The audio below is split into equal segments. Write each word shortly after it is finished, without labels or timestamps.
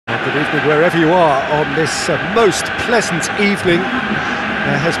Good evening wherever you are on this most pleasant evening.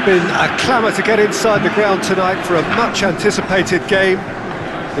 There has been a clamour to get inside the ground tonight for a much anticipated game.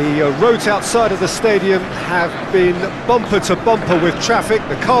 The roads outside of the stadium have been bumper to bumper with traffic.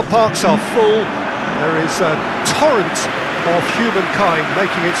 The car parks are full. There is a torrent of humankind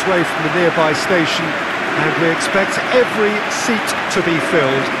making its way from the nearby station, and we expect every seat to be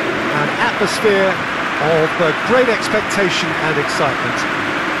filled. An atmosphere of great expectation and excitement.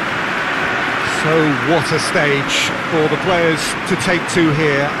 So what a stage for the players to take to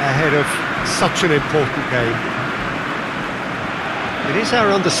here ahead of such an important game. It is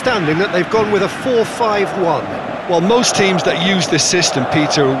our understanding that they've gone with a 4-5-1. Well, most teams that use this system,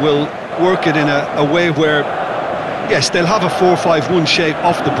 Peter, will work it in a way where, yes, they'll have a 4-5-1 shape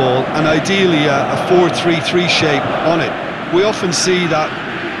off the ball and ideally a 4-3-3 shape on it. We often see that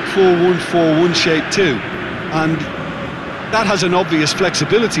 4-1-4-1 shape too, and that has an obvious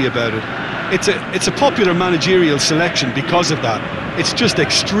flexibility about it. It's a popular managerial selection because of that. It's just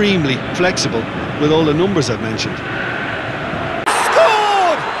extremely flexible with all the numbers I've mentioned.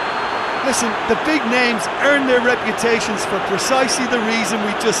 Scored! Listen, the big names earn their reputations for precisely the reason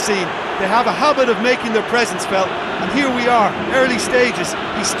we've just seen. They have a habit of making their presence felt, and here we are, early stages.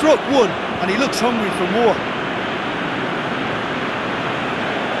 He struck one, and he looks hungry for more.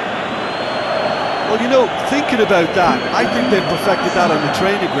 Well, you know, thinking about that, I think they've perfected that on the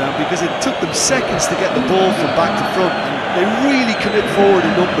training ground because it took them seconds to get the ball from back to front. And they really commit forward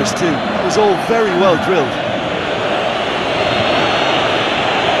in numbers too. That was all very well drilled.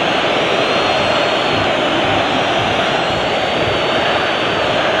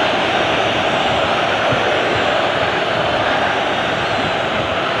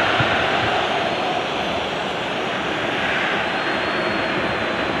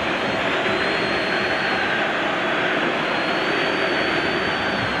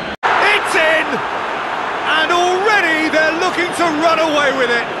 Looking to run away with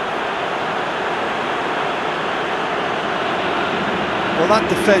it. Well, that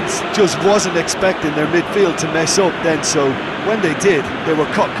defence just wasn't expecting their midfield to mess up then, so when they did, they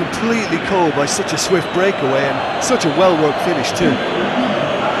were caught completely cold by such a swift breakaway and such a well-worked finish too.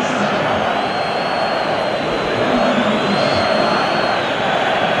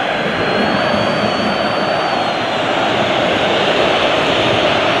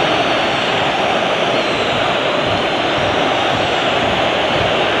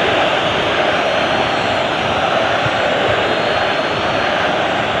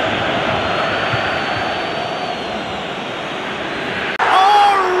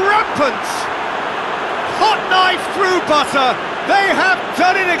 Hot knife through butter, they have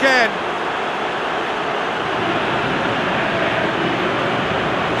done it again.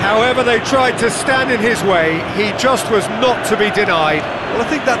 However they tried to stand in his way, he just was not to be denied. Well, I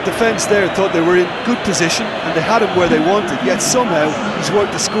think that defence there thought they were in good position and they had him where they wanted, yet somehow he's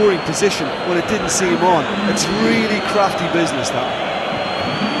worked the scoring position when it didn't see him on. It's really crafty business, that.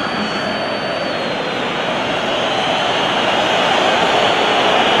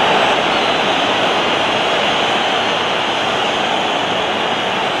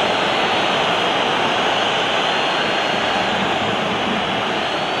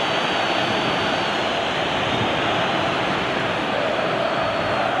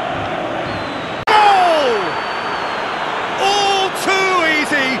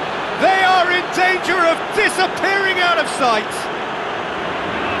 They are in danger of disappearing out of sight.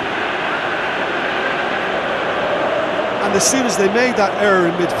 And as soon as they made that error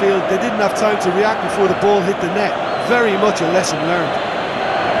in midfield, they didn't have time to react before the ball hit the net. Very much a lesson learned.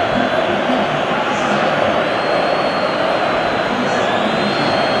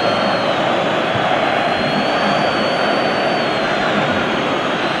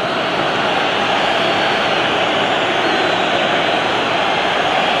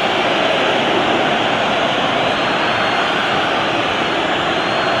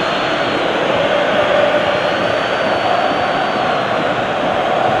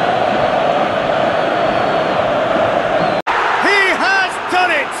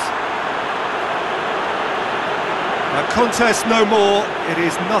 Contest no more, it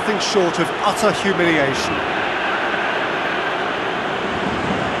is nothing short of utter humiliation.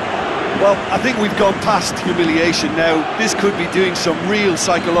 Well, I think we've gone past humiliation now. This could be doing some real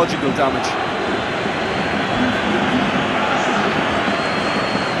psychological damage.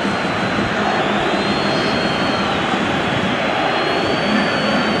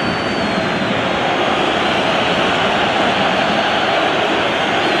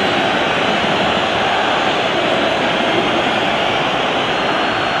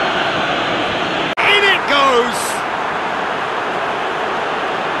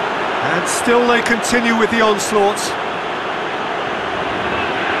 And still they continue with the onslaught.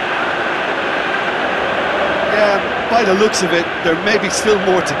 Yeah, by the looks of it, there may be still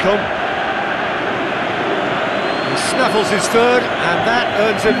more to come. He snaffles his third, and that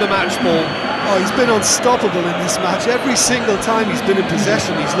earns him the match ball. Oh, he's been unstoppable in this match. Every single time he's been in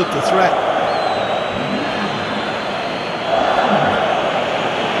possession, he's looked a threat.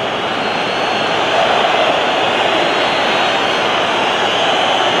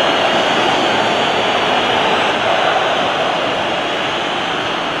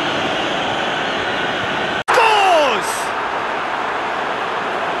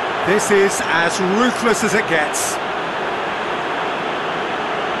 This is as ruthless as it gets.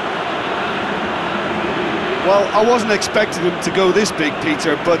 Well, I wasn't expecting them to go this big,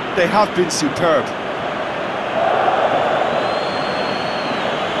 Peter, but they have been superb.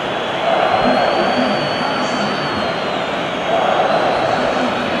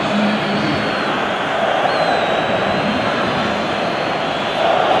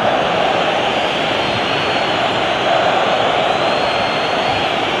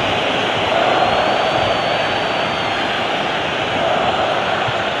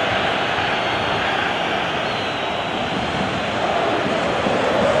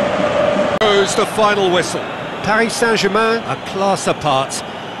 The final whistle. Paris-Saint-Germain a class apart.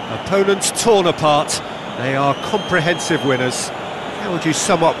 Opponents torn apart. They are comprehensive winners. How would you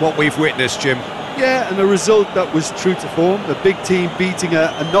sum up what we've witnessed, Jim? Yeah, and a result that was true to form. A big team beating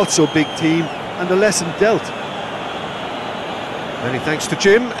a not-so-big team, and the lesson dealt. Many thanks to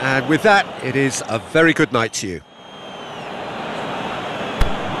Jim, and with that, it is a very good night to you.